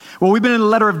Well, we've been in the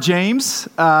letter of James.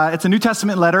 It's a New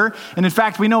Testament letter. And in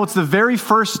fact, we know it's the very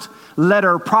first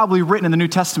letter probably written in the New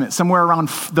Testament, somewhere around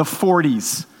the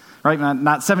 40s, right? Not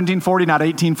 1740, not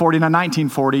 1840, not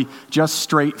 1940, just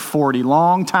straight 40,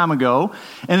 long time ago.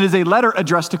 And it is a letter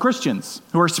addressed to Christians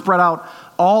who are spread out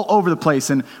all over the place.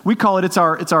 And we call it, it's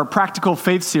our practical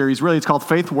faith series. Really, it's called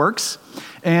Faith Works.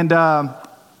 And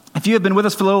if you have been with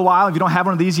us for a little while, if you don't have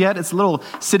one of these yet, it's a little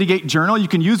Citygate journal. You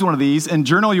can use one of these and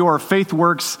journal your Faith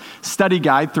Works study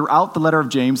guide throughout the letter of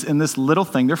James in this little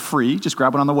thing. They're free. Just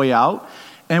grab one on the way out.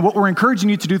 And what we're encouraging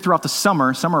you to do throughout the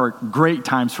summer are great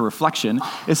times for reflection,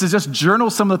 is to just journal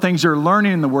some of the things you're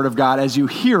learning in the Word of God as you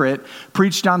hear it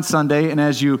preached on Sunday and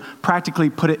as you practically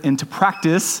put it into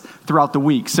practice throughout the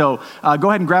week. So go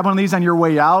ahead and grab one of these on your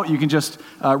way out. You can just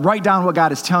write down what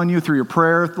God is telling you through your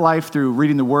prayer life, through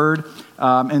reading the Word.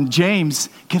 And James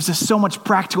gives us so much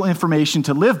practical information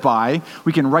to live by.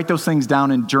 We can write those things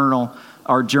down and journal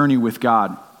our journey with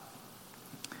God.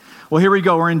 Well, here we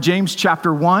go. We're in James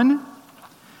chapter 1.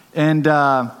 And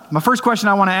my first question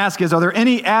I want to ask is, are there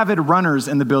any avid runners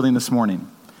in the building this morning?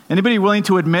 Anybody willing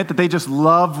to admit that they just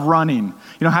love running?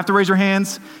 You don't have to raise your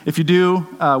hands. If you do,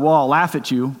 well, I'll laugh at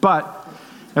you. But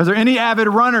are there any avid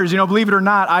runners? Believe it or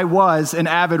not, I was an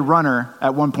avid runner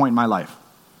at one point in my life.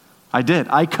 I did.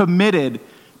 I committed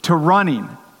to running.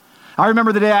 I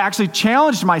remember the day I actually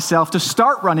challenged myself to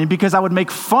start running because I would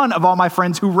make fun of all my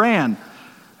friends who ran.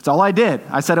 That's all I did.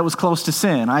 I said it was close to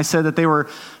sin. I said that they were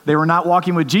not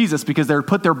walking with Jesus because they would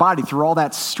put their body through all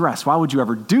that stress. Why would you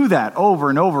ever do that over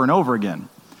and over and over again?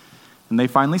 And they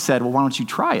finally said, well, why don't you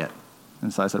try it?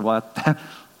 And so I said, well,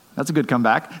 that's a good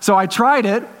comeback. So I tried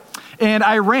it, and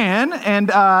I ran,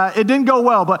 and it didn't go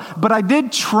well, but I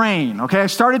did train, okay? I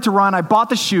started to run. I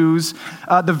bought the shoes.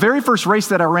 The very first race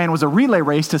that I ran was a relay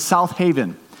race to South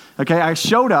Haven, okay? I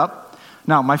showed up.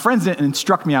 Now, my friends didn't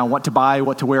instruct me on what to buy,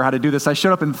 what to wear, how to do this. I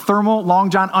showed up in thermal long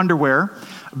john underwear,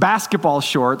 basketball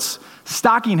shorts,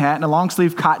 stocking hat, and a long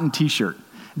sleeve cotton t-shirt.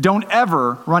 Don't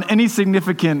ever run any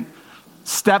significant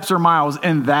steps or miles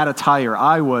in that attire.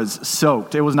 I was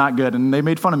soaked. It was not good, and they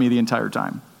made fun of me the entire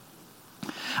time.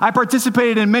 I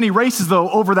participated in many races, though,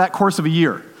 over that course of a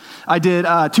year. I did 2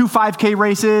 5K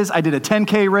races. I did a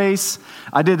 10K race.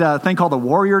 I did a thing called the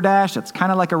Warrior Dash. That's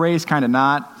kind of like a race, kind of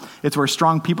not. It's where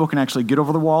strong people can actually get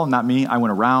over the wall. Not me. I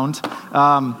went around.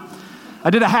 I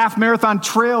did a half marathon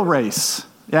trail race.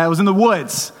 Yeah, it was in the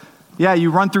woods. Yeah,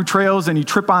 you run through trails and you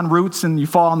trip on roots and you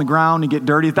fall on the ground and get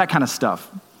dirty, that kind of stuff.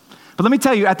 But let me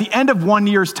tell you, at the end of 1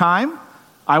 year's time,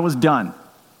 I was done.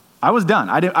 I was done.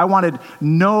 I wanted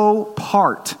no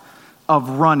part of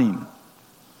running.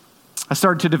 I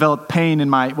started to develop pain in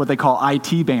my, what they call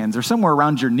IT bands, or somewhere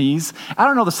around your knees. I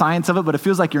don't know the science of it, but it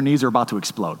feels like your knees are about to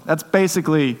explode. That's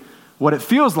basically what it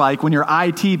feels like when your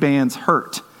IT bands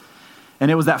hurt.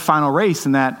 And it was that final race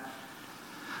and that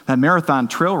marathon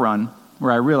trail run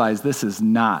where I realized this is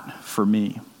not for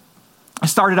me. I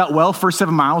started out well, first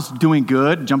 7 miles, doing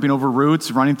good, jumping over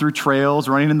roots, running through trails,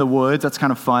 running in the woods. That's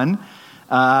kind of fun.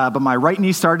 But my right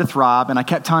knee started to throb, and I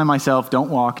kept telling myself, don't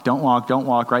walk,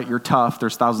 right? You're tough.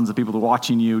 There's thousands of people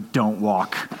watching you. Don't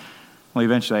walk. Well,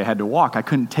 eventually I had to walk. I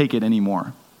couldn't take it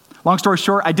anymore. Long story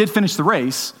short, I did finish the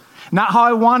race. Not how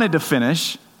I wanted to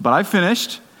finish, but I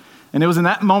finished. And it was in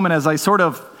that moment as I sort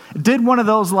of did one of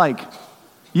those,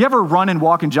 you ever run and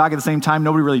walk and jog at the same time?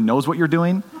 Nobody really knows what you're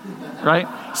doing, right?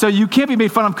 So you can't be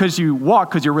made fun of because you walk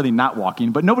because you're really not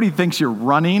walking, but nobody thinks you're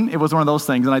running. It was one of those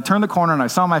things. And I turned the corner and I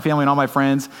saw my family and all my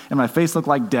friends, and my face looked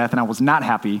like death, and I was not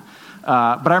happy.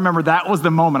 But I remember that was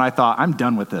the moment I thought, I'm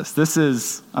done with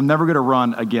this. I'm never going to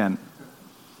run again.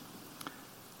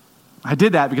 I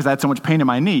did that because I had so much pain in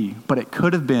my knee, but it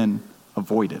could have been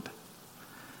avoided.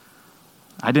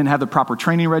 I didn't have the proper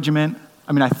training regimen.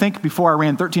 I think before I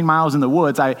ran 13 miles in the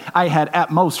woods, I had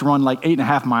at most run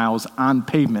 8.5 miles on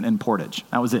pavement in Portage.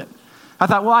 That was it. I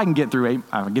thought, well, I can get through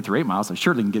 8 miles. I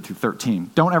surely can get through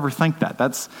 13. Don't ever think that.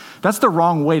 That's the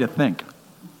wrong way to think.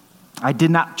 I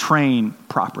did not train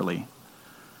properly.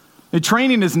 The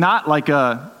training is not like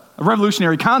a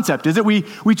revolutionary concept, is it?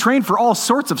 We train for all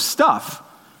sorts of stuff.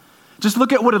 Just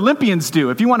look at what Olympians do.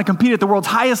 If you want to compete at the world's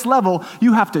highest level,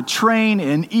 you have to train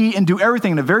and eat and do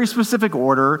everything in a very specific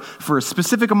order for a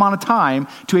specific amount of time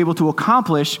to be able to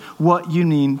accomplish what you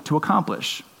need to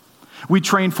accomplish. We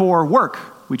train for work.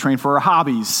 We train for our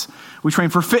hobbies. We train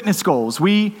for fitness goals.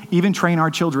 We even train our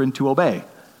children to obey.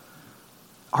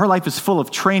 Our life is full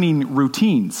of training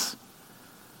routines.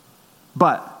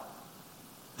 But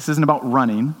this isn't about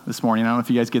running this morning. I don't know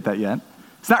if you guys get that yet.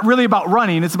 It's not really about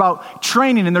running, it's about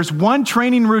training. And there's one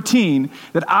training routine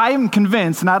that I am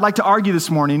convinced, and I'd like to argue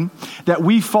this morning, that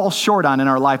we fall short on in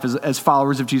our life as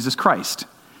followers of Jesus Christ.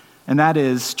 and that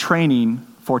is training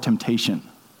for temptation.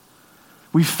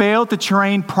 We fail to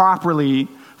train properly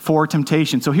for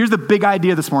temptation. So here's the big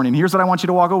idea this morning. Here's what I want you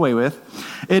to walk away with.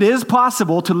 It is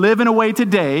possible to live in a way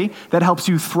today that helps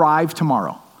you thrive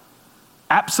tomorrow.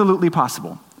 Absolutely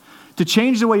possible. To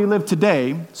change the way you live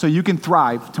today so you can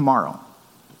thrive tomorrow.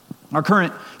 Our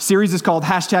current series is called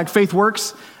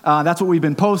 #FaithWorks. That's what we've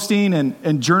been posting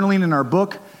and journaling in our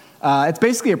book. It's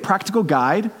basically a practical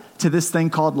guide to this thing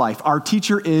called life. Our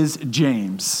teacher is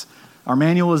James. Our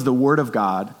manual is the Word of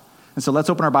God. And so let's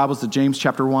open our Bibles to James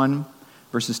chapter 1,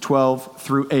 verses 12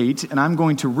 through 8. And I'm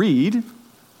going to read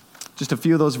just a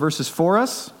few of those verses for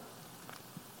us,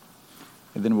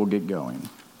 and then we'll get going.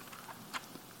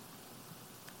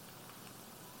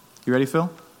 You ready,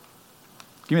 Phil?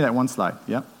 Give me that one slide.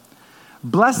 Yep.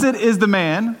 Blessed is the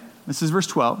man, this is verse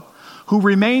 12, who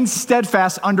remains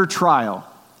steadfast under trial.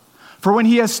 For when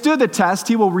he has stood the test,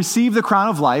 he will receive the crown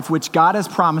of life, which God has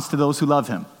promised to those who love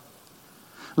him.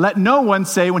 Let no one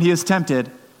say when he is tempted,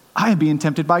 I am being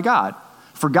tempted by God.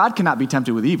 For God cannot be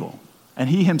tempted with evil, and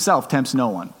he himself tempts no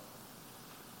one.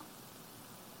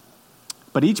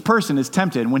 But each person is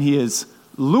tempted when he is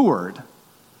lured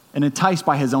and enticed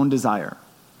by his own desire.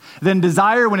 Then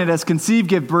desire, when it has conceived,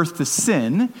 gives birth to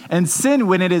sin, and sin,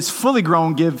 when it is fully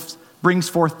grown, brings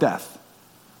forth death.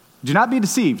 Do not be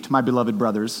deceived, my beloved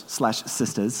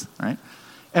brothers/sisters, right?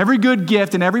 Every good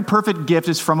gift and every perfect gift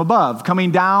is from above, coming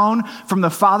down from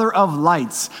the Father of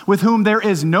lights, with whom there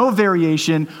is no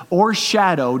variation or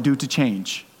shadow due to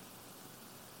change.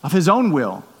 Of his own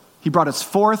will, he brought us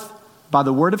forth by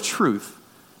the word of truth,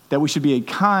 that we should be a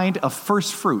kind of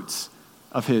first fruits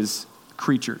of his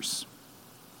creatures.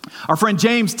 Our friend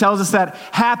James tells us that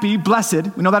happy,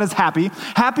 blessed, we know that as happy.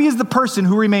 Happy is the person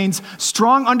who remains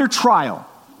strong under trial.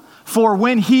 For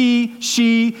when you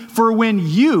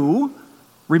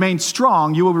remain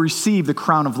strong, you will receive the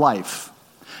crown of life.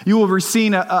 You will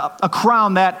receive a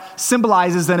crown that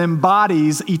symbolizes and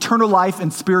embodies eternal life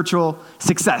and spiritual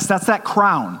success. That's that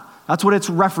crown. That's what it's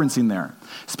referencing there.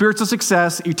 Spiritual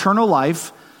success, eternal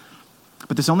life,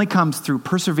 but this only comes through a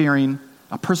persevering,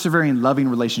 loving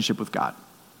relationship with God.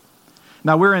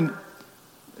 Now, we're in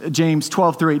James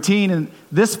 12 through 18, and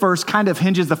this verse kind of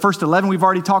hinges the first 11 we've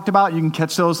already talked about. You can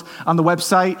catch those on the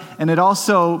website, and it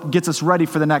also gets us ready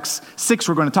for the next 6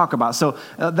 we're going to talk about. So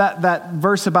that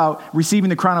verse about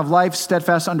receiving the crown of life,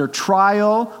 steadfast under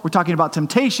trial, we're talking about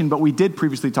temptation, but we did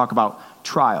previously talk about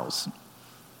trials.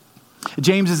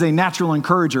 James is a natural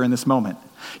encourager in this moment.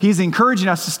 He's encouraging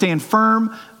us to stand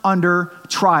firm under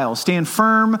trial, stand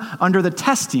firm under the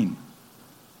testing,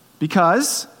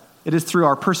 because it is through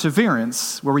our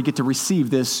perseverance where we get to receive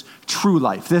this true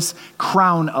life, this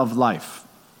crown of life.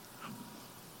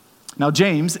 Now,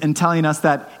 James, in telling us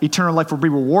that eternal life will be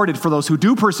rewarded for those who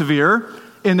do persevere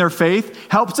in their faith,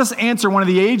 helps us answer one of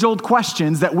the age-old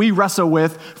questions that we wrestle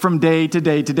with from day to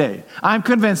day to day. I'm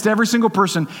convinced every single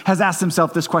person has asked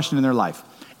themselves this question in their life.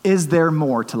 Is there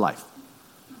more to life?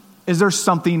 Is there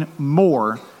something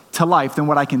more to life than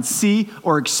what I can see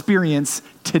or experience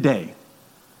today?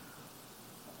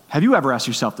 Have you ever asked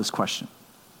yourself this question?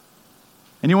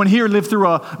 Anyone here lived through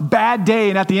a bad day,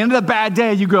 and at the end of the bad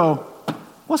day, you go,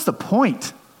 what's the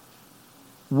point?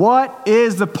 What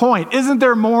is the point? Isn't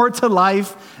there more to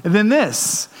life than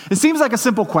this? It seems like a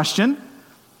simple question,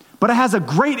 but it has a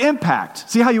great impact.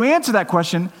 See, how you answer that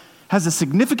question has a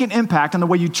significant impact on the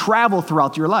way you travel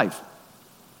throughout your life.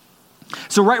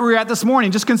 So right where you're at this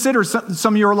morning, just consider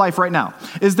some of your life right now.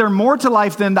 Is there more to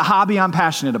life than the hobby I'm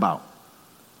passionate about?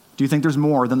 Do you think there's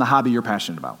more than the hobby you're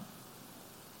passionate about?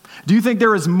 Do you think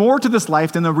there is more to this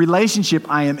life than the relationship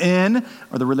I am in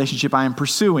or the relationship I am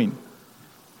pursuing?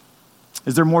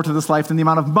 Is there more to this life than the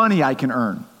amount of money I can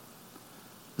earn?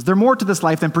 Is there more to this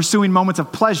life than pursuing moments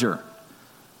of pleasure?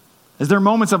 Is there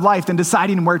moments of life than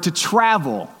deciding where to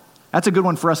travel? That's a good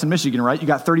one for us in Michigan, right? You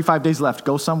got 35 days left.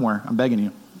 Go somewhere. I'm begging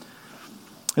you.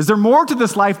 Is there more to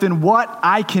this life than what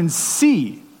I can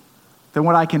see, than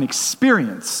what I can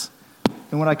experience,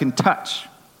 than what I can touch?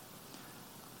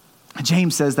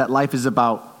 James says that life is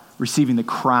about receiving the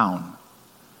crown.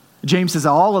 James says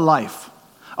all of life,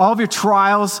 all of your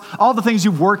trials, all the things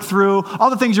you've worked through, all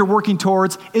the things you're working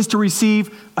towards is to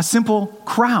receive a simple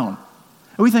crown.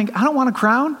 And we think, I don't want a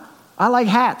crown. I like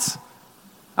hats.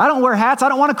 I don't wear hats. I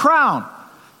don't want a crown.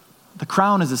 The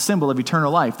crown is a symbol of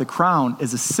eternal life. The crown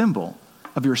is a symbol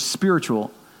of your spiritual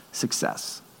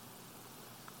success.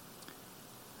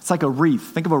 It's like a wreath.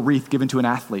 Think of a wreath given to an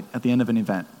athlete at the end of an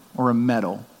event, or a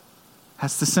medal.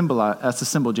 That's the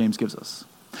symbol James gives us.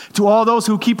 To all those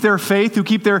who keep their faith, who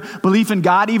keep their belief in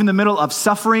God, even in the middle of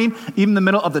suffering, even in the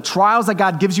middle of the trials that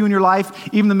God gives you in your life,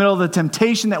 even in the middle of the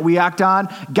temptation that we act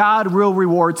on, God will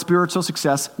reward spiritual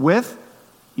success with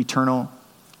eternal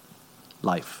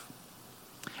life.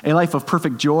 A life of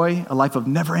perfect joy, a life of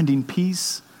never-ending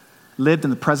peace, lived in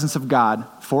the presence of God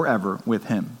forever with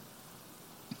him.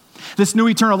 This new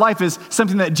eternal life is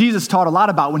something that Jesus taught a lot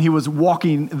about when he was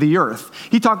walking the earth.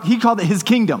 He called it his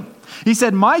kingdom. He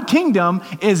said, my kingdom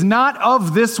is not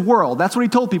of this world. That's what he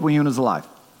told people when he was alive.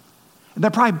 And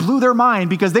that probably blew their mind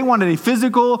because they wanted a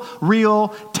physical, real,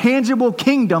 tangible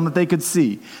kingdom that they could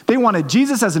see. They wanted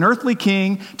Jesus as an earthly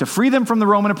king to free them from the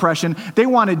Roman oppression. They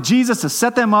wanted Jesus to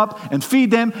set them up and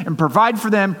feed them and provide for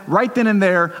them right then and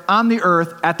there on the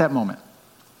earth at that moment.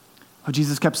 But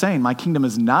Jesus kept saying, my kingdom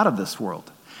is not of this world.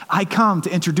 I come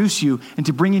to introduce you and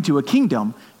to bring you to a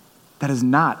kingdom that is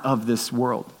not of this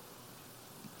world.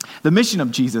 The mission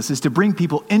of Jesus is to bring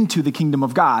people into the kingdom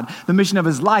of God. The mission of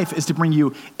his life is to bring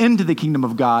you into the kingdom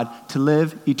of God to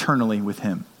live eternally with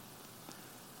him.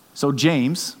 So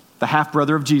James, the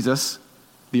half-brother of Jesus,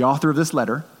 the author of this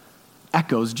letter,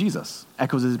 echoes Jesus,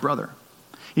 echoes his brother.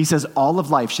 He says all of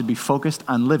life should be focused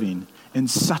on living in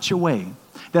such a way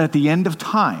that at the end of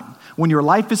time, when your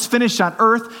life is finished on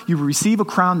earth, you will receive a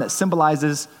crown that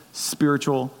symbolizes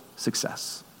spiritual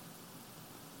success.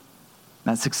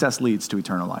 That success leads to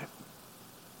eternal life.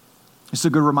 It's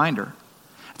a good reminder.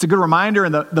 It's a good reminder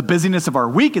in the busyness of our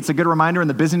week. It's a good reminder in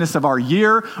the busyness of our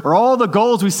year, or all the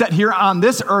goals we set here on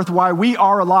this earth why we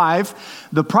are alive.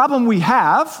 The problem we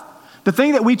have, the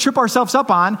thing that we trip ourselves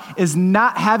up on, is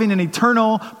not having an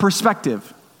eternal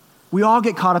perspective. We all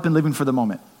get caught up in living for the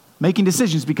moment, making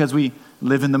decisions because we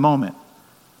live in the moment.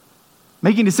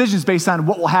 Making decisions based on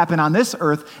what will happen on this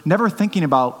earth, never thinking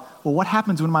about, well, what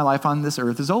happens when my life on this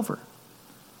earth is over?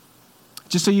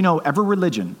 Just so you know, every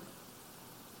religion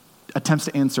attempts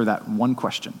to answer that one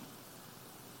question.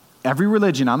 Every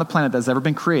religion on the planet that's ever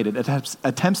been created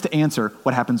attempts to answer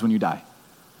what happens when you die.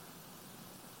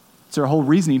 It's their whole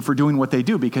reasoning for doing what they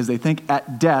do, because they think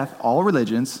at death, all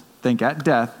religions think at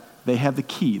death, they have the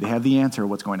key, they have the answer of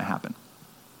what's going to happen.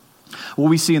 Well,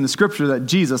 we see in the scripture that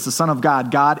Jesus, the Son of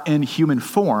God, God in human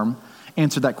form,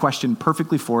 answered that question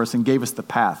perfectly for us and gave us the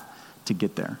path to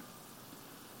get there.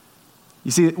 You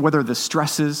see, whether the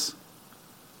stresses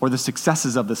or the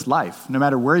successes of this life, no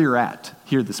matter where you're at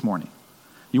here this morning,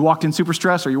 you walked in super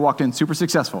stressed or you walked in super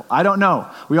successful, I don't know.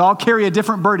 We all carry a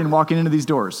different burden walking into these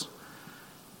doors.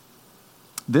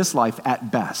 This life,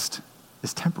 at best,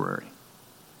 is temporary.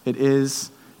 It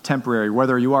is temporary.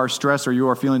 Whether you are stressed or you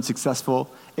are feeling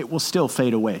successful, it will still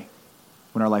fade away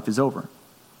when our life is over.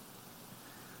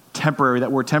 Temporary,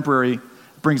 that word temporary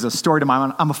brings a story to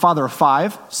mind. I'm a father of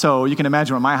 5, so you can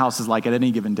imagine what my house is like at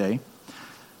any given day.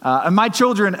 And my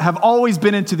children have always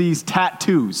been into these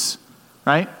tattoos,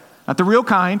 right? Not the real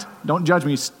kind. Don't judge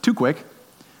me too quick.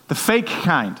 The fake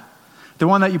kind. The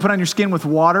one that you put on your skin with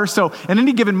water. So at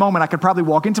any given moment, I could probably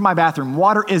walk into my bathroom.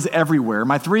 Water is everywhere.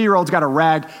 My 3-year-old's got a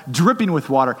rag dripping with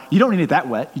water. You don't need it that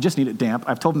wet. You just need it damp.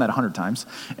 I've told them that 100 times.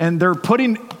 And they're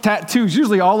putting tattoos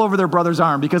usually all over their brother's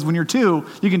arm, because when you're 2,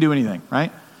 you can do anything,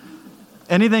 right?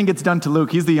 Anything gets done to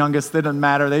Luke. He's the youngest. It doesn't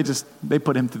matter. They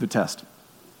put him through the test.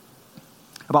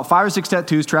 About 5 or 6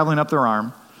 tattoos traveling up their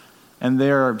arm, and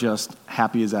they're just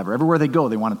happy as ever. Everywhere they go,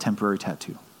 they want a temporary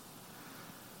tattoo.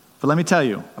 But let me tell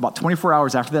you, about 24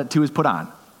 hours after that tattoo is put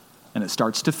on and it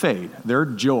starts to fade, their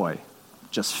joy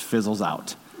just fizzles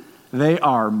out. They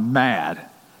are mad.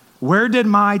 Where did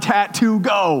my tattoo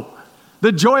go?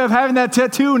 The joy of having that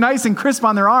tattoo nice and crisp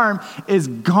on their arm is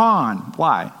gone.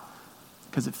 Why?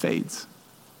 Because it fades.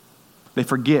 They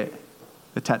forget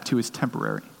the tattoo is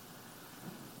temporary.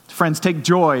 Friends, take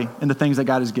joy in the things that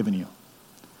God has given you.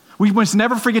 We must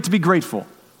never forget to be grateful.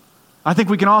 I think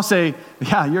we can all say,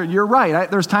 yeah, you're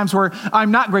right. There's times where I'm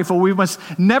not grateful. We must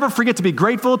never forget to be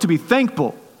grateful, to be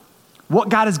thankful, what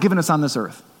God has given us on this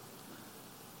earth.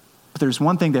 But there's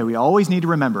one thing that we always need to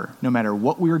remember, no matter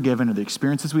what we are given or the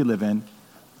experiences we live in,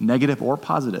 negative or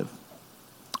positive,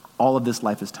 all of this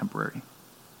life is temporary.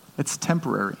 It's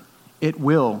temporary. It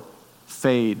will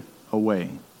fade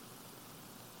away.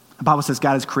 The Bible says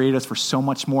God has created us for so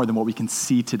much more than what we can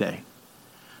see today.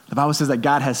 The Bible says that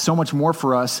God has so much more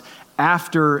for us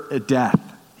after death.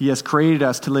 He has created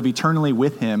us to live eternally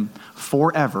with him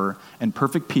forever in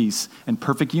perfect peace and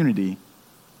perfect unity.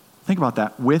 Think about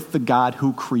that. With the God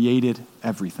who created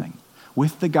everything.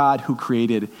 With the God who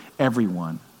created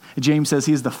everyone. James says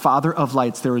he is the Father of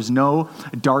lights. There is no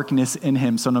darkness in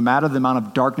him. So no matter the amount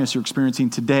of darkness you're experiencing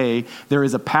today, there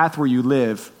is a path where you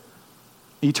live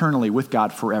eternally with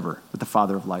God forever, with the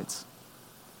Father of lights.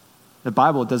 The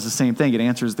Bible does the same thing. It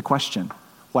answers the question,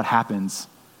 what happens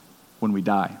when we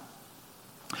die?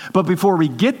 But before we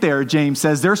get there, James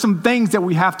says, there are some things that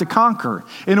we have to conquer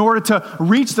in order to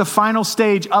reach the final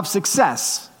stage of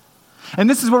success. And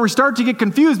this is where we start to get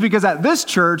confused, because at this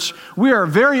church, we are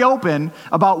very open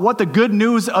about what the good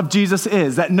news of Jesus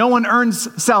is, that no one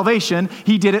earns salvation.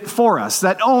 He did it for us,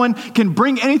 that no one can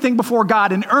bring anything before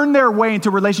God and earn their way into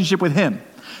relationship with him.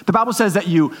 The Bible says that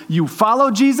you follow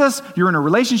Jesus, you're in a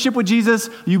relationship with Jesus,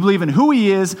 you believe in who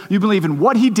he is, you believe in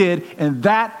what he did, and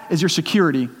that is your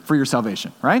security for your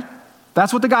salvation, right?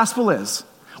 That's what the gospel is.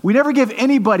 We never give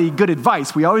anybody good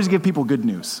advice. We always give people good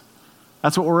news.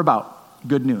 That's what we're about,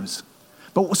 good news.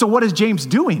 But so what is James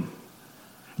doing?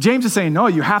 James is saying, no,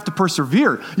 you have to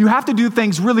persevere. You have to do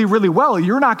things really, really well.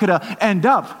 You're not going to end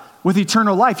up with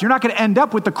eternal life. You're not going to end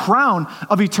up with the crown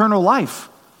of eternal life.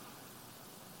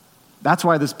 That's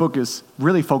why this book is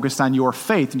really focused on your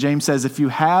faith. James says if you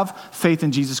have faith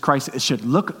in Jesus Christ, it should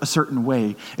look a certain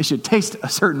way. It should taste a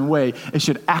certain way. It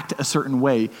should act a certain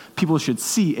way. People should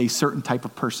see a certain type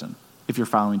of person if you're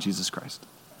following Jesus Christ.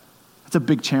 That's a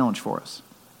big challenge for us.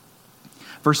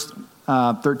 Verse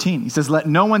 13, he says, let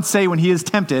no one say when he is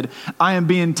tempted, I am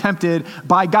being tempted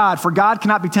by God. For God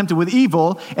cannot be tempted with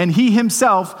evil, and he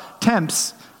himself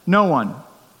tempts no one.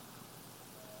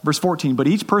 Verse 14, but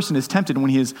each person is tempted when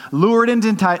he is lured and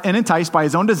enticed by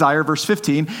his own desire. Verse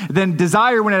 15, then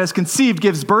desire, when it is conceived,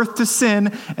 gives birth to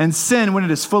sin, and sin, when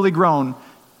it is fully grown,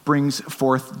 brings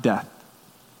forth death.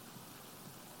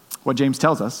 What James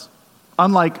tells us,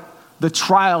 unlike the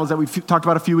trials that we talked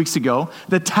about a few weeks ago,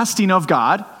 the testing of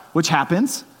God, which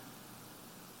happens,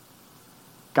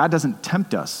 God doesn't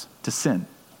tempt us to sin.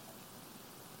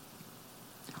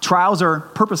 Trials are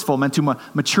purposeful, meant to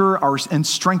mature and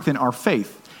strengthen our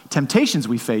faith. Temptations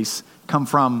we face come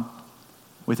from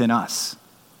within us.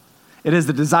 It is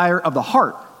the desire of the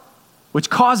heart which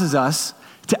causes us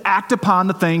to act upon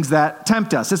the things that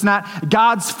tempt us. It's not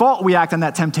God's fault we act on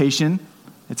that temptation.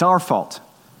 It's our fault.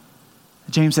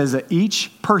 James says that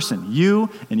each person, you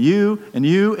and you and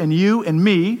you and you and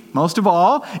me, most of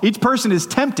all, each person is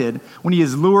tempted when he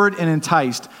is lured and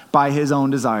enticed by his own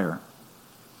desire.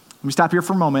 Let me stop here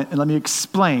for a moment and let me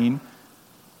explain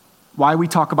why we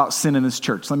talk about sin in this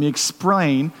church. Let me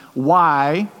explain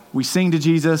why we sing to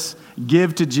Jesus,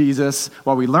 give to Jesus,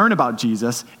 why we learn about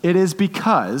Jesus. It is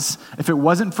because if it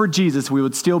wasn't for Jesus, we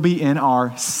would still be in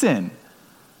our sin.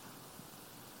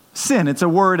 Sin, it's a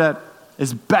word that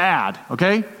is bad,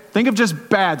 okay? Think of just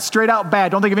bad, straight out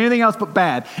bad. Don't think of anything else but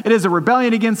bad. It is a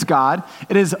rebellion against God.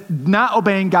 It is not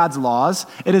obeying God's laws.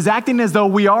 It is acting as though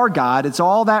we are God. It's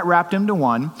all that wrapped into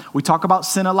one. We talk about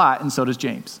sin a lot, and so does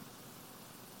James.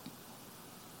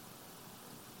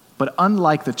 But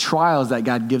unlike the trials that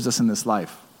God gives us in this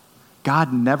life,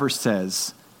 God never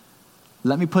says,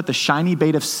 let me put the shiny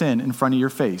bait of sin in front of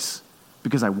your face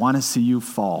because I want to see you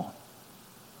fall.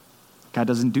 God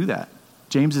doesn't do that.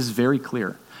 James is very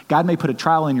clear. God may put a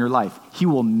trial in your life. He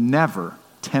will never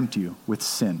tempt you with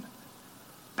sin.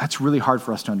 That's really hard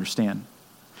for us to understand.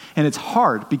 And it's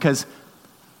hard because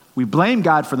we blame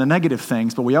God for the negative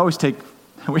things, but we always take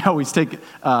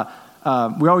the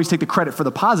credit for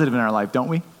the positive in our life, don't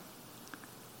we?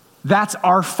 That's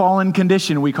our fallen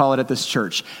condition, we call it at this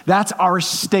church. That's our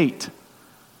state.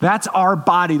 That's our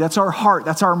body. That's our heart.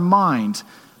 That's our mind.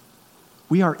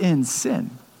 We are in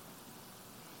sin.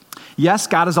 Yes,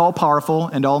 God is all-powerful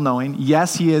and all-knowing.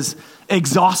 Yes, he is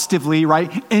exhaustively,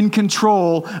 right, in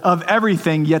control of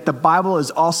everything, yet the Bible is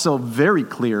also very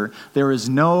clear. There is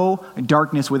no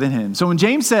darkness within him. So when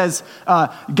James says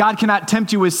God cannot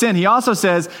tempt you with sin, he also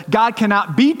says God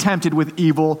cannot be tempted with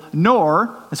evil,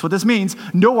 nor, that's what this means,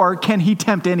 nor can he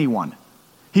tempt anyone.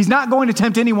 He's not going to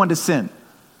tempt anyone to sin.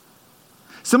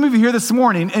 Some of you here this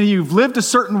morning, and you've lived a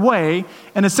certain way,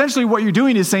 and essentially what you're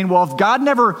doing is saying, well, if God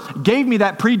never gave me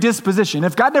that predisposition,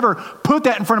 if God never put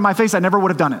that in front of my face, I never would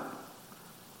have done it.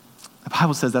 The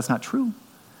Bible says that's not true.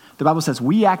 The Bible says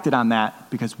we acted on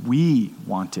that because we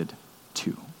wanted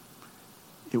to.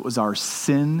 It was our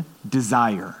sin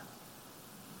desire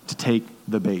to take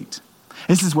the bait.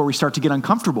 This is where we start to get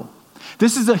uncomfortable.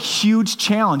 This is a huge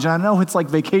challenge. And I know it's like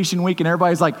vacation week and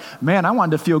everybody's like, man, I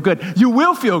wanted to feel good. You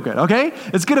will feel good, okay?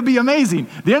 It's going to be amazing.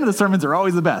 The end of the sermons are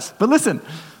always the best. But listen,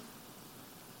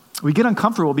 we get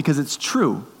uncomfortable because it's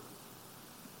true.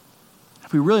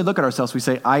 If we really look at ourselves, we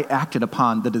say, I acted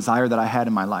upon the desire that I had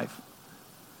in my life.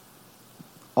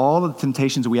 All the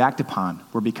temptations we act upon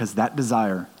were because that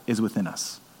desire is within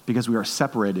us, because we are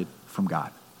separated from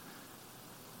God.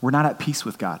 We're not at peace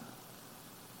with God.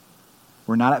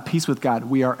 We're not at peace with God.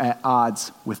 We are at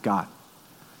odds with God.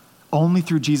 Only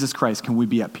through Jesus Christ can we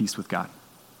be at peace with God.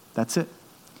 That's it.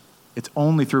 It's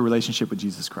only through a relationship with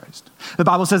Jesus Christ. The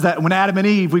Bible says that when Adam and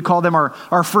Eve, we call them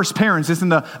our first parents. It's in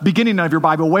the beginning of your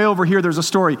Bible. Way over here, there's a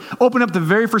story. Open up the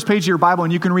very first page of your Bible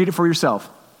and you can read it for yourself.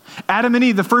 Adam and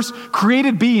Eve, the first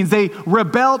created beings, they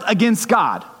rebelled against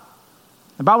God.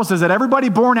 The Bible says that everybody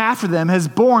born after them has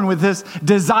born with this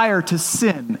desire to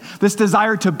sin, this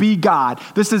desire to be God,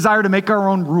 this desire to make our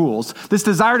own rules, this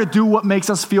desire to do what makes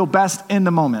us feel best in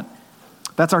the moment.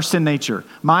 That's our sin nature.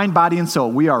 Mind, body, and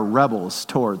soul. We are rebels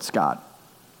towards God.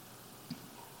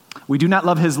 We do not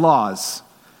love his laws.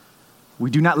 We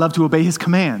do not love to obey his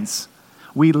commands.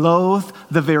 We loathe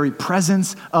the very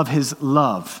presence of his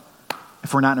love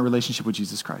if we're not in a relationship with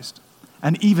Jesus Christ.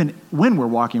 And even when we're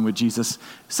walking with Jesus,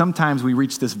 sometimes we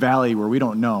reach this valley where we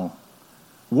don't know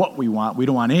what we want. We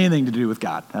don't want anything to do with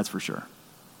God, that's for sure.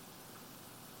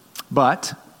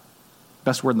 But,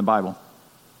 best word in the Bible.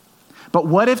 But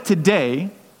what if today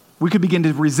we could begin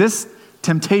to resist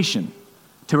temptation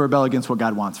to rebel against what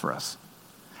God wants for us?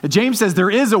 James says there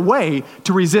is a way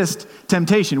to resist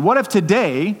temptation. What if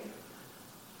today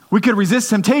we could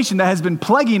resist temptation that has been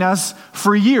plaguing us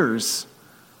for years?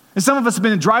 And some of us have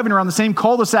been driving around the same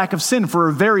cul-de-sac of sin for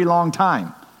a very long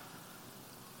time.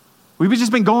 We've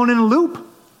just been going in a loop.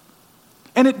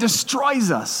 And it destroys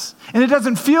us. And it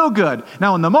doesn't feel good.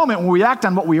 Now, in the moment when we act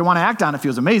on what we want to act on, it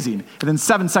feels amazing. And then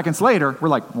 7 seconds later, we're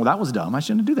like, well, that was dumb. I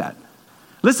shouldn't do that.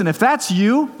 Listen, if that's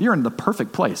you, you're in the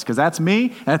perfect place. Because that's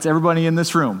me. That's everybody in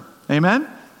this room. Amen?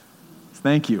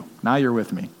 Thank you. Now you're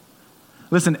with me.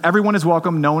 Listen, everyone is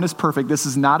welcome. No one is perfect. This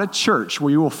is not a church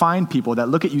where you will find people that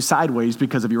look at you sideways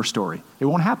because of your story. It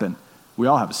won't happen. We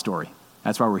all have a story.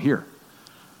 That's why we're here.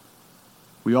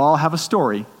 We all have a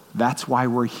story. That's why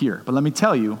we're here. But let me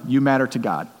tell you, you matter to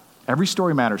God. Every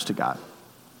story matters to God.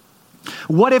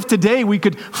 What if today we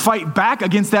could fight back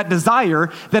against that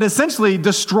desire that essentially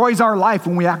destroys our life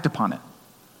when we act upon it?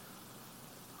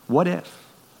 What if?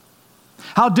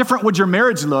 How different would your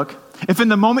marriage look if in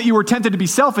the moment you were tempted to be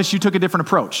selfish, you took a different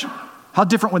approach? How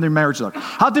different would your marriage look?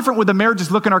 How different would the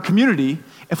marriages look in our community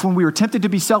if when we were tempted to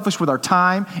be selfish with our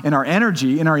time and our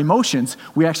energy and our emotions,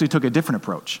 we actually took a different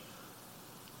approach?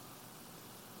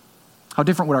 How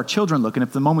different would our children look? And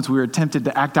if the moments we were tempted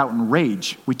to act out in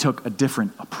rage, we took a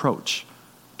different approach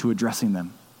to addressing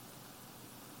them?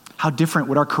 How different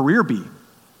would our career be?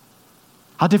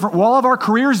 How different will all of our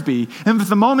careers be? And if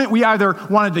the moment we either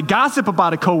wanted to gossip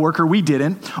about a coworker, we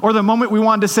didn't, or the moment we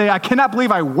wanted to say, I cannot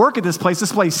believe I work at this place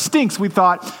stinks, we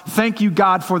thought, thank you,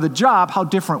 God, for the job, how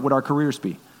different would our careers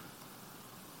be?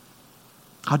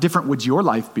 How different would your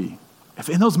life be if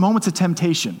in those moments of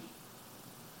temptation,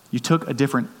 you took a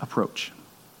different approach?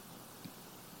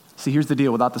 See, here's the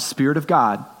deal. Without the Spirit of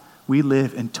God, we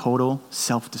live in total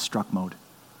self-destruct mode.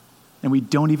 And we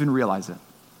don't even realize it.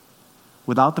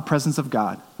 Without the presence of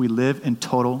God, we live in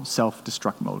total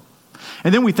self-destruct mode.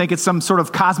 And then we think it's some sort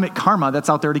of cosmic karma that's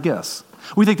out there to get us.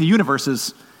 We think the universe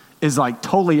is like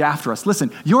totally after us.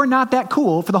 Listen, you're not that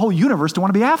cool for the whole universe to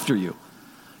want to be after you.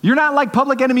 You're not like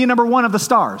public enemy number one of the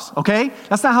stars, okay?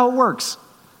 That's not how it works.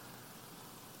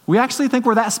 We actually think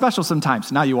we're that special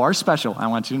sometimes. Now, you are special. I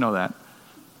want you to know that.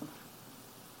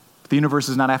 But the universe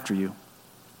is not after you.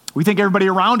 We think everybody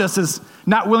around us is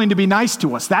not willing to be nice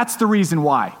to us. That's the reason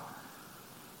why.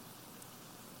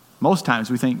 Most times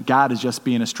we think God is just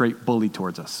being a straight bully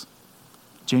towards us.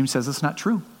 James says it's not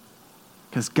true.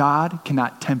 Because God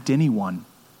cannot tempt anyone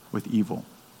with evil.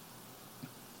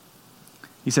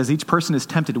 He says each person is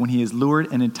tempted when he is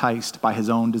lured and enticed by his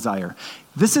own desire.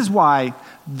 This is why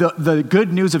the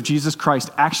good news of Jesus Christ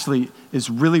actually is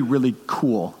really, really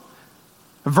cool.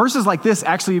 Verses like this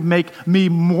actually make me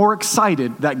more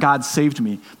excited that God saved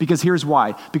me. Because here's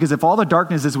why. Because if all the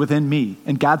darkness is within me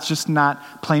and God's just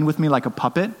not playing with me like a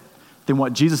puppet, then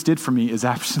what Jesus did for me is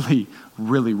actually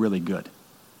really, really good.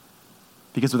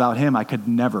 Because without him, I could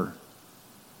never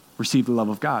receive the love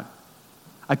of God.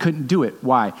 I couldn't do it.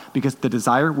 Why? Because the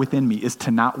desire within me is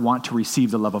to not want to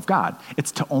receive the love of God.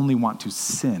 It's to only want to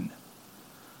sin.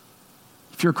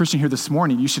 If you're a Christian here this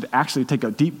morning, you should actually take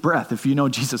a deep breath if you know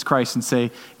Jesus Christ and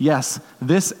say, yes,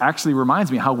 this actually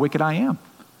reminds me how wicked I am.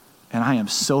 And I am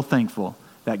so thankful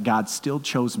that God still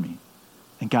chose me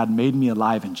and God made me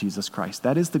alive in Jesus Christ.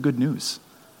 That is the good news.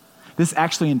 This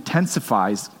actually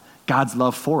intensifies God's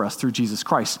love for us through Jesus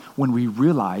Christ when we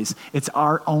realize it's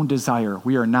our own desire.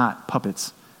 We are not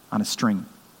puppets on a string.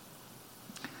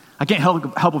 I can't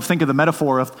help but think of the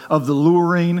metaphor of the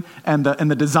luring and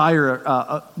the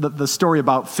desire, the story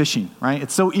about fishing, right?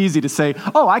 It's so easy to say,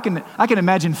 oh, I can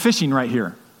imagine fishing right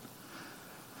here.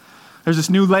 There's this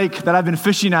new lake that I've been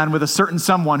fishing on with a certain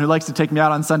someone who likes to take me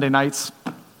out on Sunday nights.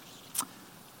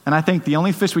 And I think the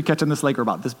only fish we catch on this lake are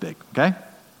about this big, okay?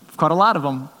 We've caught a lot of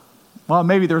them. Well,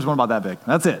 maybe there's one about that big.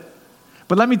 That's it.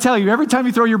 But let me tell you, every time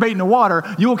you throw your bait in the water,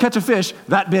 you will catch a fish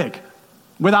that big,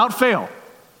 without fail.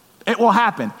 It will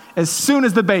happen as soon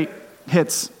as the bait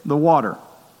hits the water.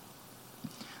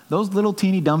 Those little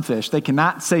teeny dumb fish, they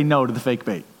cannot say no to the fake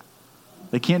bait.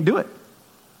 They can't do it.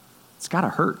 It's got to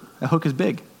hurt. That hook is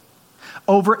big.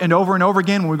 Over and over and over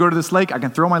again, when we go to this lake, I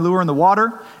can throw my lure in the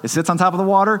water, it sits on top of the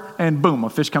water, and boom, a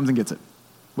fish comes and gets it.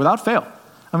 Without fail.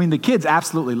 I mean, the kids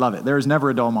absolutely love it. There is never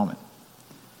a dull moment.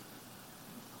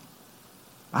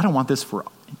 I don't want this for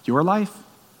your life.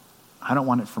 I don't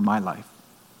want it for my life.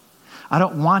 I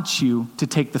don't want you to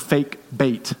take the fake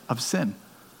bait of sin.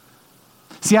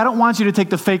 See, I don't want you to take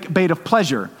the fake bait of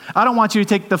pleasure. I don't want you to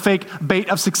take the fake bait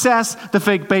of success, the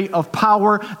fake bait of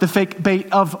power, the fake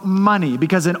bait of money,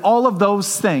 because in all of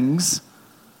those things,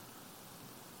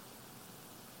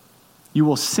 you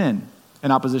will sin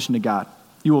in opposition to God.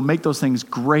 You will make those things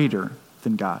greater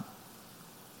than God.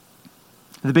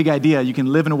 The big idea, you can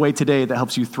live in a way today that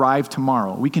helps you thrive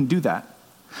tomorrow. We can do that.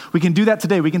 We can do that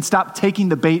today. We can stop taking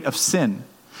the bait of sin.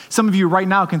 Some of you right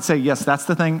now can say, yes, that's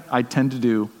the thing I tend to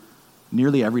do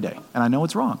nearly every day. And I know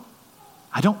it's wrong.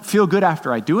 I don't feel good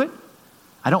after I do it.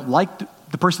 I don't like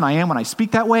the person I am when I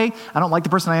speak that way. I don't like the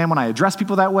person I am when I address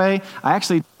people that way. I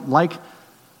actually like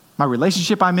my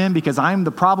relationship I'm in because I'm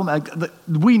the problem.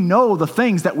 We know the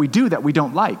things that we do that we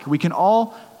don't like. We can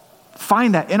all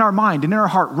find that in our mind and in our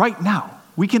heart right now.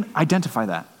 We can identify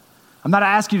that. I'm not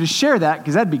asking you to share that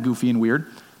because that'd be goofy and weird,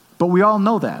 but we all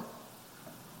know that.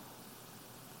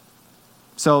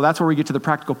 So that's where we get to the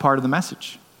practical part of the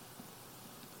message.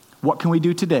 What can we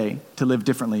do today to live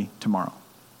differently tomorrow?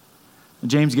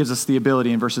 James gives us the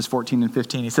ability in verses 14 and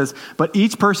 15. He says, but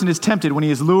each person is tempted when he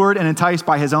is lured and enticed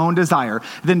by his own desire.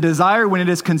 Then desire, when it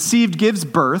is conceived, gives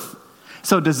birth.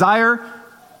 So desire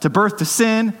to birth to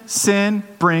sin, sin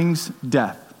brings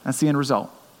death. That's the end result.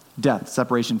 Death,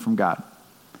 separation from God.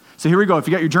 So here we go. If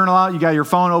you got your journal out, you got your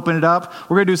phone, open it up.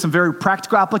 We're going to do some very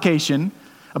practical application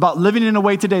about living in a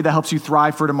way today that helps you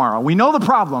thrive for tomorrow. We know the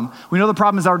problem. We know the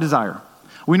problem is our desire.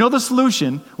 We know the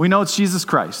solution. We know it's Jesus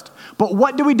Christ. But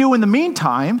what do we do in the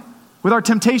meantime with our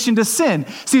temptation to sin?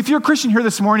 See, if you're a Christian here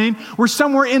this morning, we're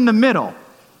somewhere in the middle,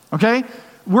 okay?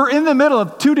 We're in the middle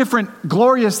of two different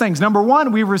glorious things. Number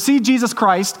one, we received Jesus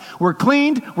Christ. We're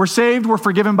cleaned, we're saved, we're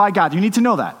forgiven by God. You need to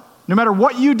know that. No matter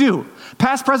what you do,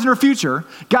 past, present, or future,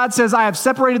 God says, I have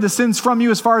separated the sins from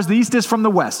you as far as the east is from the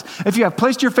west. If you have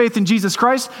placed your faith in Jesus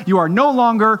Christ, you are no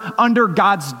longer under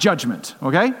God's judgment,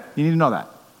 okay? You need to know that.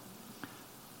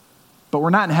 But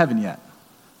we're not in heaven yet.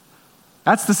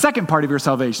 That's the second part of your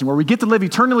salvation, where we get to live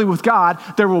eternally with God.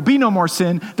 There will be no more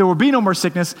sin. There will be no more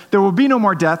sickness. There will be no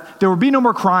more death. There will be no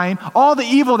more crying. All the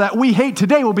evil that we hate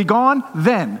today will be gone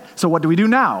then. So what do we do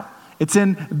now? It's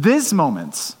in these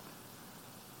moments.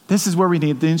 This is where we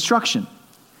need the instruction.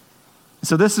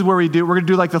 So this is where we're going to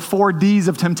do like the 4 Ds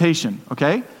of temptation,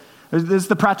 okay? This is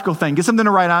the practical thing. Get something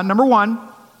to write on. Number 1,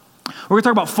 we're going to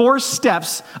talk about 4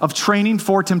 steps of training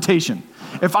for temptation.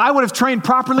 If I would have trained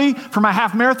properly for my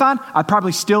half marathon, I'd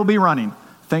probably still be running.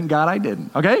 Thank God I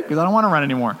didn't, okay? Because I don't want to run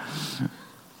anymore.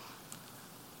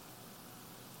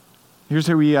 Here's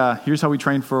how we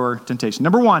train for temptation.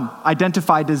 Number 1,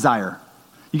 identify desire.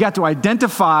 You got to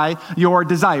identify your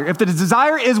desire. If the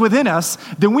desire is within us,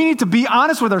 then we need to be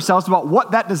honest with ourselves about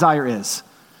what that desire is.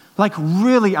 Like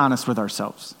really honest with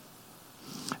ourselves.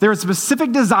 There is a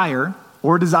specific desire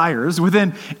or desires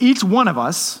within each one of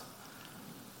us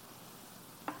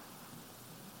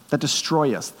that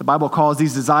destroy us. The Bible calls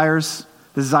these desires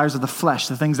the desires of the flesh,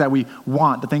 the things that we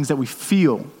want, the things that we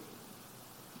feel.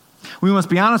 We must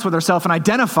be honest with ourselves and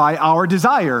identify our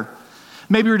desire.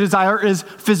 Maybe your desire is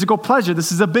physical pleasure.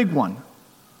 This is a big one,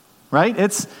 right?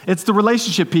 It's the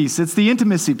relationship piece. It's the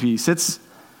intimacy piece. It's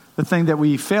the thing that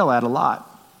we fail at a lot.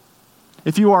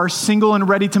 If you are single and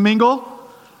ready to mingle,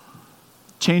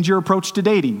 change your approach to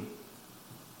dating.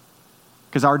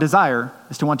 Because our desire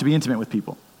is to want to be intimate with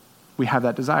people. We have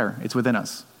that desire. It's within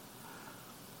us.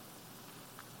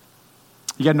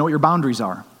 You got to know what your boundaries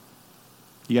are.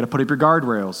 You got to put up your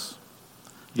guardrails.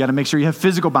 You got to make sure you have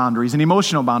physical boundaries and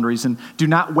emotional boundaries, and do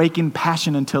not waken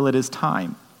passion until it is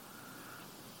time.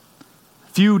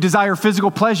 If you desire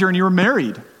physical pleasure and you're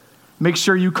married, make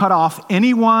sure you cut off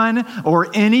anyone or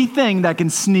anything that can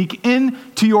sneak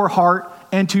into your heart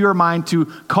and to your mind to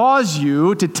cause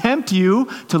you, to tempt you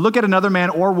to look at another man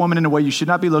or woman in a way you should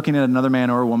not be looking at another man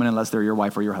or a woman unless they're your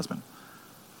wife or your husband.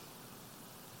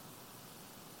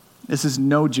 This is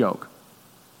no joke.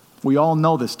 We all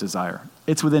know this desire.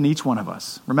 It's within each one of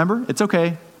us. Remember, it's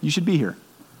okay. You should be here.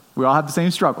 We all have the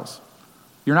same struggles.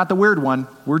 You're not the weird one.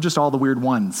 We're just all the weird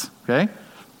ones, okay?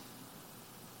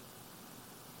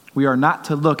 We are not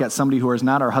to look at somebody who is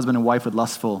not our husband and wife with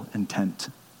lustful intent.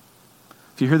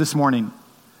 If you're here this morning and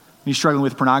you're struggling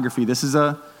with pornography, this is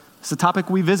a topic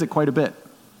we visit quite a bit,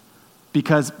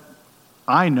 because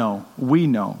we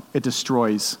know it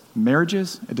destroys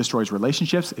marriages, it destroys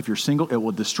relationships. If you're single, it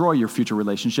will destroy your future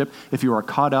relationship if you are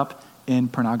caught up in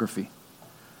pornography.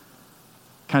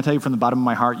 Can I tell you from the bottom of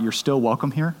my heart, you're still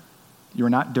welcome here. You are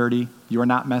not dirty. You are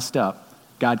not messed up.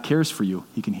 God cares for you.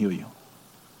 He can heal you.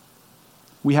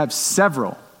 We have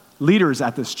several leaders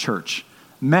at this church,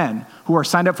 men who are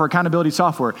signed up for accountability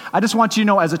software. I just want you to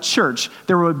know, as a church,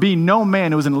 there would be no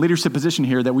man who is in a leadership position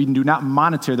here that we do not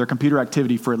monitor their computer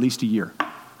activity for at least a year.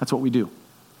 That's what we do.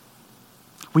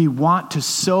 We want to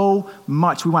so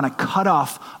much. We want to cut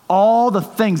off all the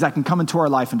things that can come into our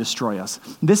life and destroy us.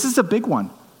 This is a big one.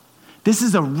 This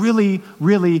is a really,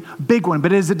 really big one,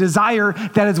 but it is a desire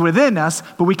that is within us,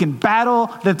 but we can battle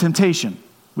the temptation.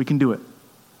 We can do it.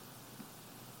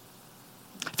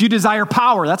 If you desire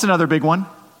power, that's another big one.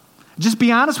 Just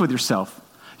be honest with yourself.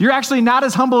 You're actually not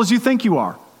as humble as you think you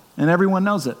are, and everyone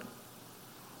knows it.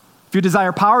 If you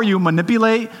desire power, you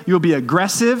manipulate, you'll be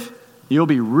aggressive, you'll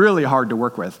be really hard to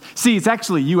work with. See, it's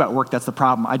actually you at work that's the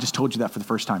problem. I just told you that for the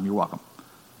first time. You're welcome.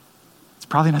 It's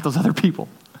probably not those other people.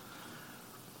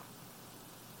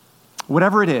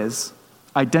 Whatever it is,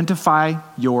 identify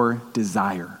your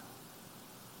desire.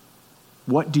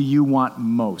 What do you want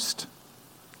most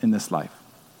in this life?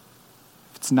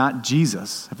 If it's not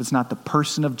Jesus, if it's not the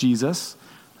person of Jesus,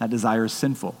 that desire is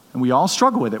sinful. And we all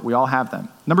struggle with it. We all have them.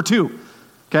 Number 2,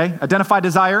 okay, identify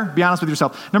desire. Be honest with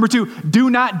yourself. Number 2, do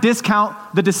not discount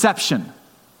the deception.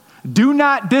 Do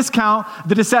not discount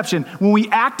the deception. When we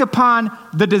act upon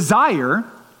the desire,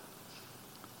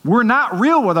 we're not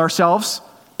real with ourselves,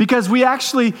 because we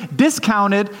actually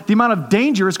discounted the amount of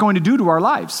danger it's going to do to our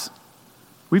lives.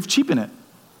 We've cheapened it.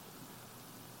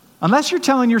 Unless you're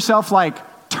telling yourself, like,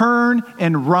 turn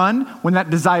and run when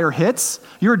that desire hits,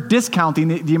 you're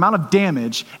discounting the amount of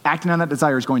damage acting on that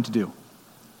desire is going to do.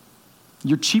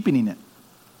 You're cheapening it.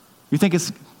 You think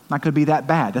it's not going to be that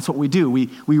bad. That's what we do.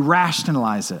 We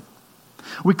rationalize it.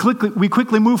 We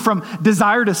quickly move from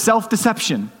desire to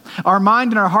self-deception. Our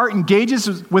mind and our heart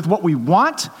engages with what we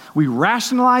want. We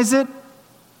rationalize it.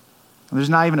 And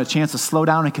there's not even a chance to slow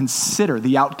down and consider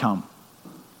the outcome.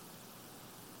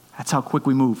 That's how quick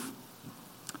we move.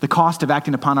 The cost of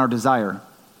acting upon our desire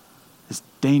is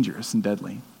dangerous and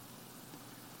deadly.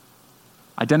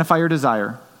 Identify your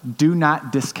desire. Do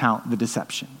not discount the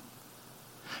deception.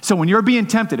 So when you're being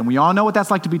tempted, and we all know what that's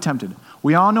like to be tempted,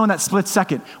 we all know in that split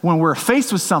second when we're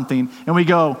faced with something and we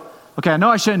go, okay, I know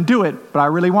I shouldn't do it, but I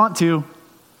really want to.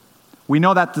 We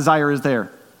know that desire is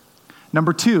there.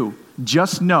 Number 2,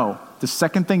 just know the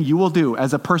second thing you will do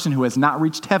as a person who has not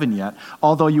reached heaven yet,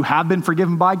 although you have been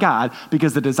forgiven by God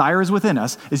because the desire is within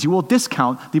us, is you will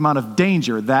discount the amount of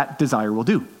danger that desire will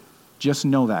do. Just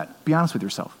know that. Be honest with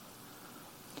yourself.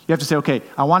 You have to say, okay,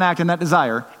 I want to act on that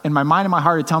desire, and my mind and my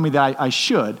heart are telling me that I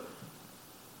should,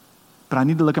 but I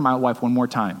need to look at my wife one more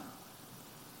time.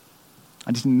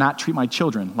 I need to not treat my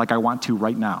children like I want to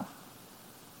right now.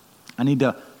 I need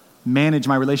to manage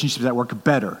my relationships at work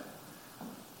better,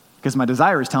 because my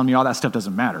desire is telling me all that stuff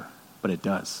doesn't matter, but it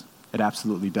does. It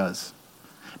absolutely does.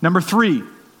 Number 3,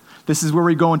 this is where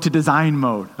we go into design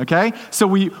mode, okay? So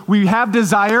we have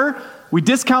desire. We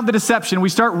discount the deception. We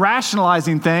start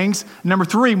rationalizing things. Number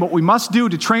 3, what we must do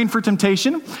to train for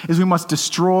temptation is we must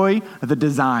destroy the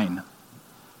design.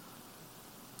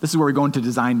 This is where we go into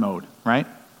design mode, right?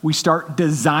 We start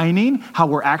designing how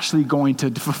we're actually going to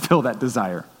fulfill that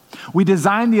desire. We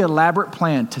design the elaborate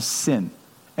plan to sin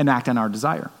and act on our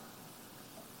desire.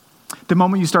 The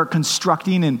moment you start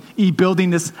constructing and building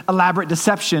this elaborate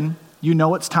deception, you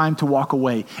know it's time to walk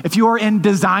away. If you are in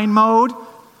design mode,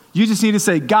 you just need to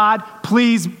say, God,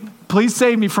 please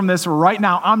save me from this right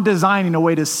now. I'm designing a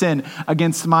way to sin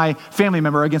against my family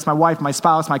member, against my wife, my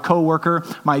spouse, my coworker,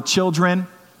 my children.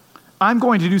 I'm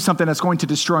going to do something that's going to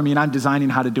destroy me, and I'm designing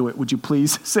how to do it. Would you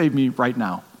please save me right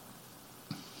now?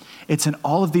 It's in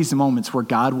all of these moments where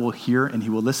God will hear and he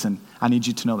will listen. I need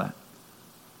you to know that.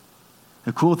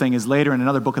 The cool thing is later in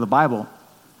another book of the Bible,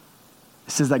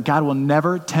 it says that God will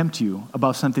never tempt you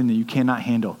about something that you cannot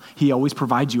handle. He always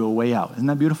provides you a way out. Isn't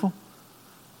that beautiful?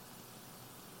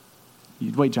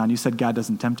 Wait, John, you said God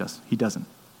doesn't tempt us. He doesn't.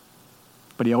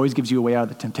 But he always gives you a way out of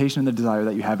the temptation and the desire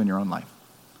that you have in your own life.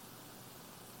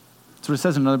 That's what it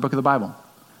says in another book of the Bible.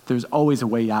 There's always a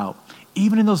way out.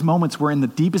 Even in those moments where in the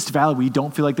deepest valley we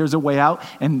don't feel like there's a way out,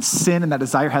 and sin and that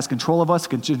desire has control of us,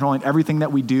 controlling everything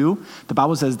that we do, the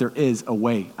Bible says there is a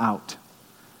way out.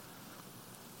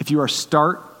 If you're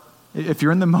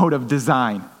in the mode of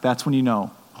design, that's when you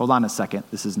know, hold on a second,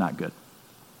 this is not good.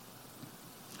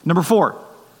 Number 4,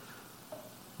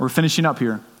 we're finishing up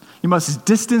here. You must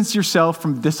distance yourself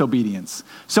from disobedience.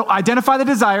 So identify the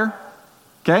desire,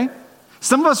 okay?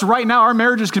 Some of us right now, our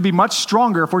marriages could be much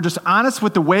stronger if we're just honest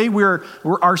with the way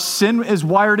our sin is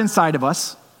wired inside of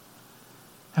us.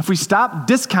 If we stop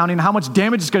discounting how much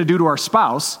damage it's going to do to our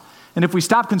spouse, and if we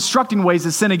stop constructing ways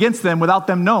to sin against them without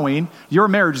them knowing, your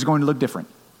marriage is going to look different.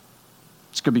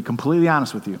 Just going to be completely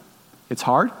honest with you. It's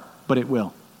hard, but it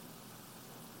will.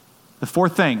 The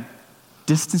 4th thing,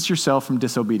 distance yourself from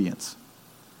disobedience.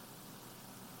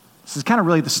 This is kind of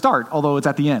really the start, although it's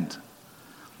at the end.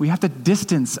 We have to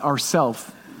distance ourselves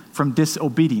from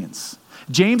disobedience.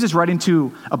 James is writing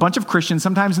to a bunch of Christians,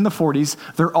 sometimes in the 40s.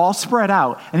 They're all spread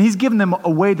out, and he's giving them a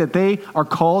way that they are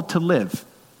called to live.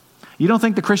 You don't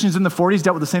think the Christians in the 40s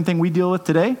dealt with the same thing we deal with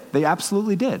today? They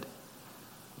absolutely did.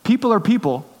 People are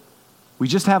people. We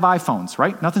just have iPhones,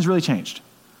 right? Nothing's really changed.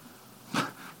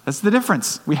 That's the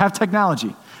difference. We have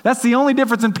technology. That's the only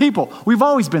difference in people. We've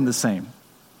always been the same.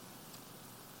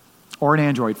 Or an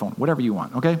Android phone, whatever you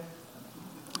want, okay?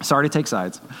 Sorry to take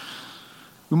sides.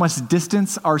 We must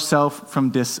distance ourselves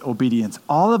from disobedience.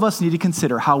 All of us need to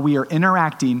consider how we are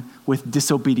interacting with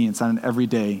disobedience on an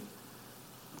everyday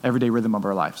rhythm of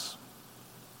our lives.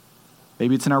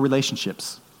 Maybe it's in our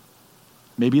relationships.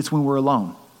 Maybe it's when we're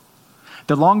alone.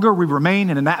 The longer we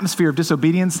remain in an atmosphere of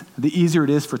disobedience, the easier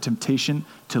it is for temptation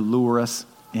to lure us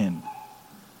in.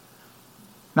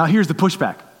 Now here's the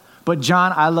pushback. But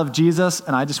John, I love Jesus,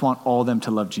 and I just want all of them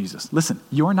to love Jesus. Listen,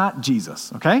 you're not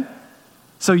Jesus, okay?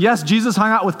 So yes, Jesus hung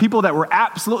out with people that were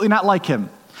absolutely not like him.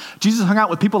 Jesus hung out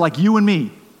with people like you and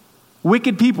me,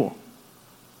 wicked people.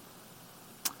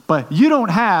 But you don't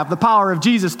have the power of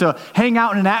Jesus to hang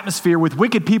out in an atmosphere with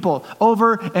wicked people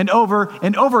over and over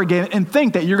and over again and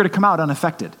think that you're going to come out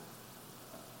unaffected.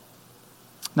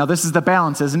 Now, this is the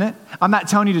balance, isn't it? I'm not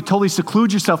telling you to totally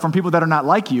seclude yourself from people that are not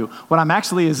like you. What I'm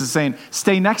actually is saying,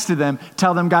 stay next to them,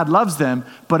 tell them God loves them.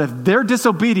 But if their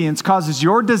disobedience causes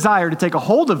your desire to take a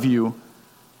hold of you,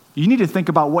 you need to think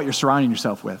about what you're surrounding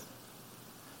yourself with.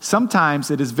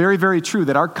 Sometimes it is very, very true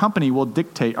that our company will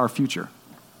dictate our future.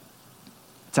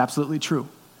 It's absolutely true.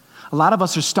 A lot of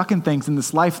us are stuck in things in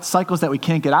this life cycles that we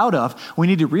can't get out of. We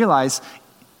need to realize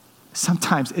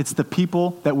sometimes it's the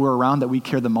people that we're around that we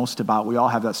care the most about. We all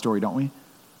have that story, don't we?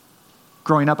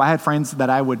 Growing up, I had friends that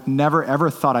I would never, ever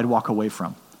thought I'd walk away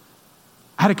from.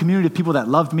 I had a community of people that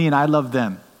loved me and I loved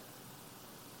them.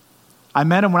 I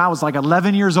met them when I was like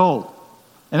 11 years old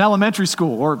in elementary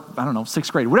school, or I don't know, 6th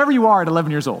grade, whatever you are at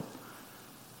 11 years old.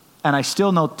 And I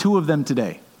still know 2 of them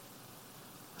today.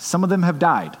 Some of them have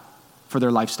died for their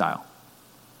lifestyle.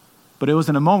 But it was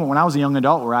in a moment when I was a young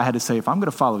adult where I had to say, if I'm going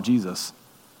to follow Jesus,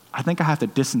 I think I have to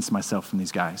distance myself from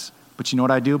these guys. But you know what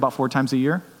I do about 4 times a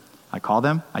year? I call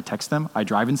them, I text them, I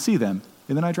drive and see them,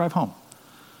 and then I drive home.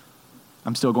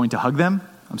 I'm still going to hug them.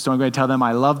 I'm still going to tell them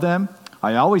I love them.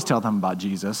 I always tell them about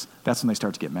Jesus. That's when they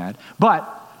start to get mad.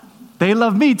 But they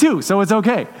love me too, so it's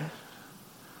okay.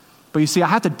 But you see, I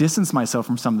had to distance myself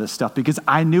from some of this stuff because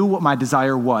I knew what my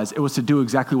desire was. It was to do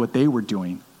exactly what they were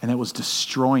doing, and it was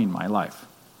destroying my life.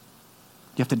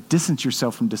 You have to distance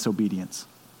yourself from disobedience.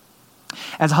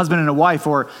 As a husband and a wife,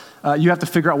 or you have to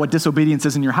figure out what disobedience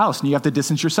is in your house, and you have to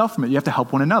distance yourself from it. You have to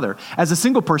help one another. As a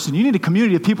single person, you need a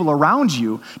community of people around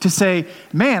you to say,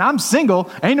 man, I'm single.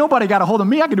 Ain't nobody got a hold of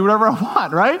me. I can do whatever I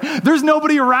want, right? There's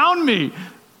nobody around me.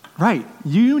 Right.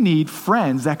 You need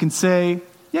friends that can say,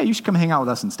 yeah, you should come hang out with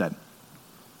us instead.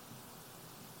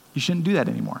 You shouldn't do that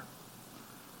anymore.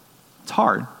 It's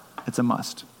hard. It's a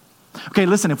must. Okay,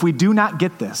 listen, if we do not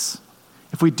get this,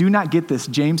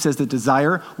 James says that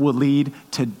desire will lead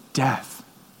to death.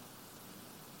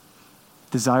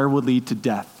 Desire will lead to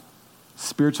death.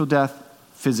 Spiritual death,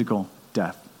 physical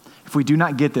death. If we do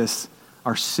not get this,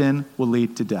 our sin will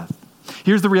lead to death.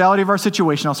 Here's the reality of our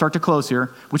situation. I'll start to close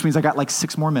here, which means I got like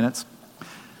 6 more minutes.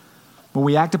 When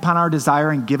we act upon our desire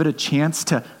and give it a chance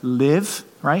to live,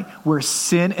 right, where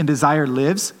sin and desire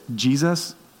lives,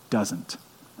 Jesus doesn't.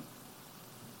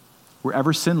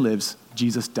 Wherever sin lives,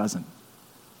 Jesus doesn't.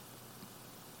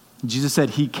 Jesus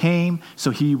said he came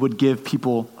so he would give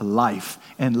people life,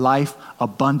 and life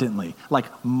abundantly, like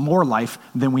more life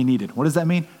than we needed. What does that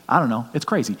mean? I don't know. It's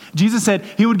crazy. Jesus said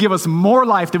he would give us more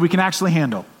life than we can actually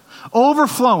handle.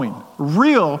 Overflowing,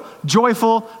 real,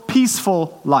 joyful,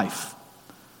 peaceful life.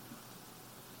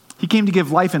 He came to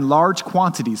give life in large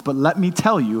quantities, but let me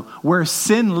tell you, where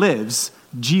sin lives,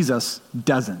 Jesus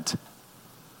doesn't.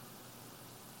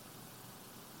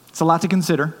 It's a lot to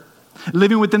consider.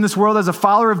 Living within this world as a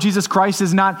follower of Jesus Christ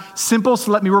is not simple,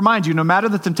 so let me remind you, no matter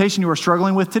the temptation you are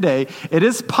struggling with today, it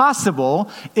is possible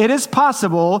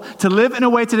to live in a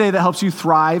way today that helps you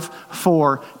thrive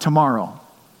for tomorrow.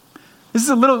 This is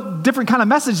a little different kind of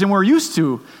message than we're used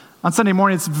to on Sunday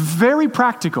morning. It's very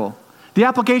practical. The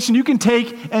application you can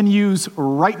take and use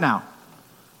right now.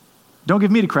 Don't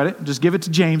give me the credit, just give it to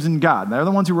James and God. They're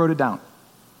the ones who wrote it down.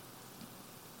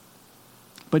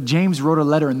 But James wrote a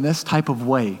letter in this type of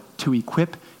way to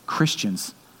equip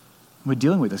Christians with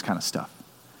dealing with this kind of stuff.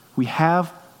 We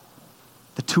have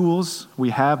the tools, we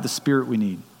have the spirit we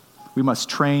need. We must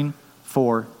train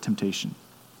for temptation.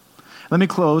 Let me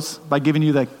close by giving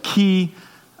you the key,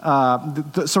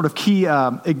 the sort of key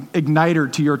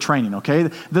igniter to your training, okay?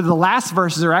 The last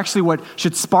verses are actually what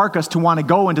should spark us to want to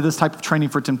go into this type of training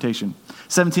for temptation.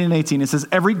 17 and 18, it says,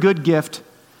 every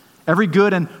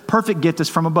good and perfect gift is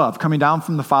from above, coming down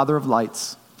from the Father of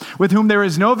lights, with whom there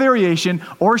is no variation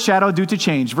or shadow due to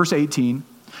change. Verse 18,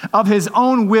 of his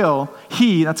own will,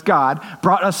 he, that's God,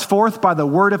 brought us forth by the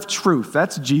word of truth,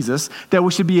 that's Jesus, that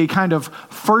we should be a kind of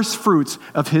first fruits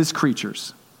of his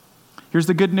creatures. Here's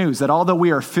the good news, that although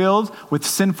we are filled with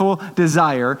sinful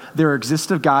desire, there exists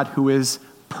a God who is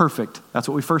perfect. That's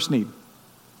what we first need.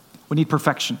 We need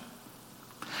perfection.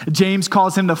 James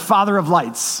calls him the Father of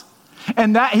lights.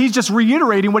 And that he's just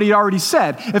reiterating what he already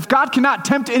said. If God cannot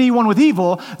tempt anyone with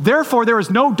evil, therefore there is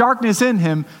no darkness in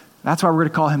him. That's why we're going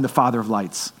to call him the Father of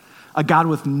lights. A God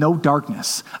with no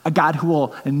darkness. A God who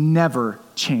will never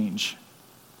change.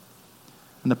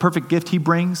 And the perfect gift he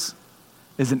brings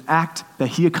is an act that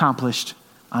he accomplished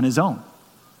on his own.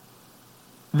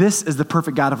 This is the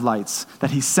perfect God of lights,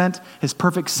 that he sent his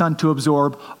perfect Son to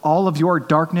absorb all of your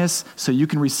darkness so you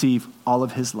can receive all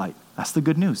of his light. That's the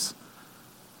good news.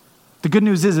 The good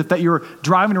news is that you're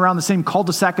driving around the same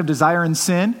cul-de-sac of desire and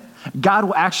sin, God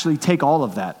will actually take all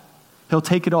of that. He'll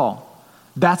take it all.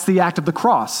 That's the act of the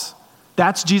cross.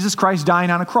 That's Jesus Christ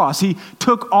dying on a cross. He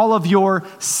took all of your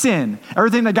sin.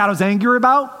 Everything that God was angry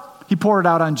about, he poured it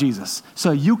out on Jesus.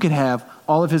 So you could have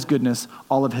all of his goodness,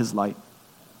 all of his light.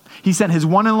 He sent his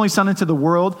one and only Son into the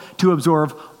world to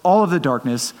absorb all of the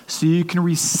darkness so you can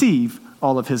receive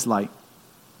all of his light.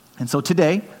 And so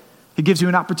today, he gives you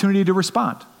an opportunity to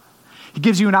respond. He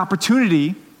gives you an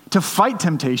opportunity to fight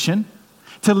temptation,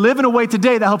 to live in a way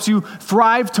today that helps you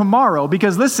thrive tomorrow.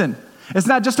 Because listen, it's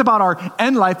not just about our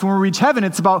end life when we reach heaven.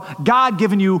 It's about God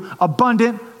giving you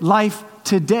abundant life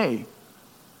today.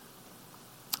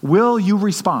 Will you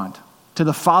respond to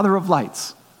the Father of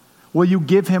lights? Will you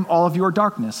give him all of your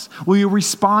darkness? Will you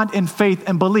respond in faith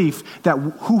and belief that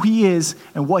who he is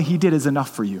and what he did is enough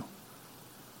for you?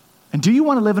 And do you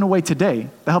want to live in a way today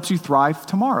that helps you thrive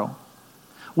tomorrow?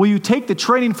 Will you take the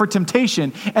training for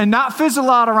temptation and not fizzle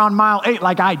out around mile 8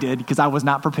 like I did because I was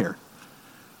not prepared?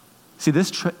 See,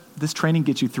 this training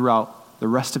gets you throughout the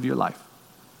rest of your life.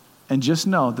 And just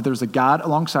know that there's a God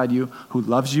alongside you who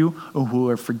loves you and who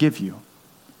will forgive you.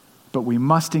 But we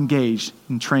must engage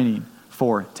in training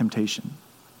for temptation.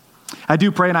 I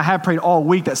do pray, and I have prayed all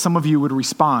week, that some of you would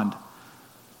respond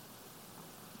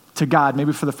to God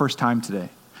maybe for the first time today.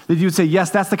 That you would say,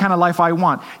 yes, that's the kind of life I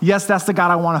want. Yes, that's the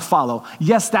God I want to follow.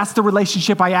 Yes, that's the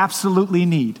relationship I absolutely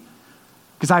need.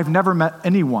 Because I've never met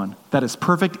anyone that is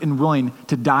perfect and willing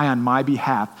to die on my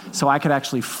behalf so I could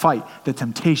actually fight the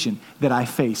temptation that I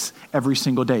face every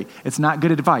single day. It's not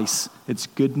good advice. It's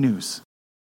good news.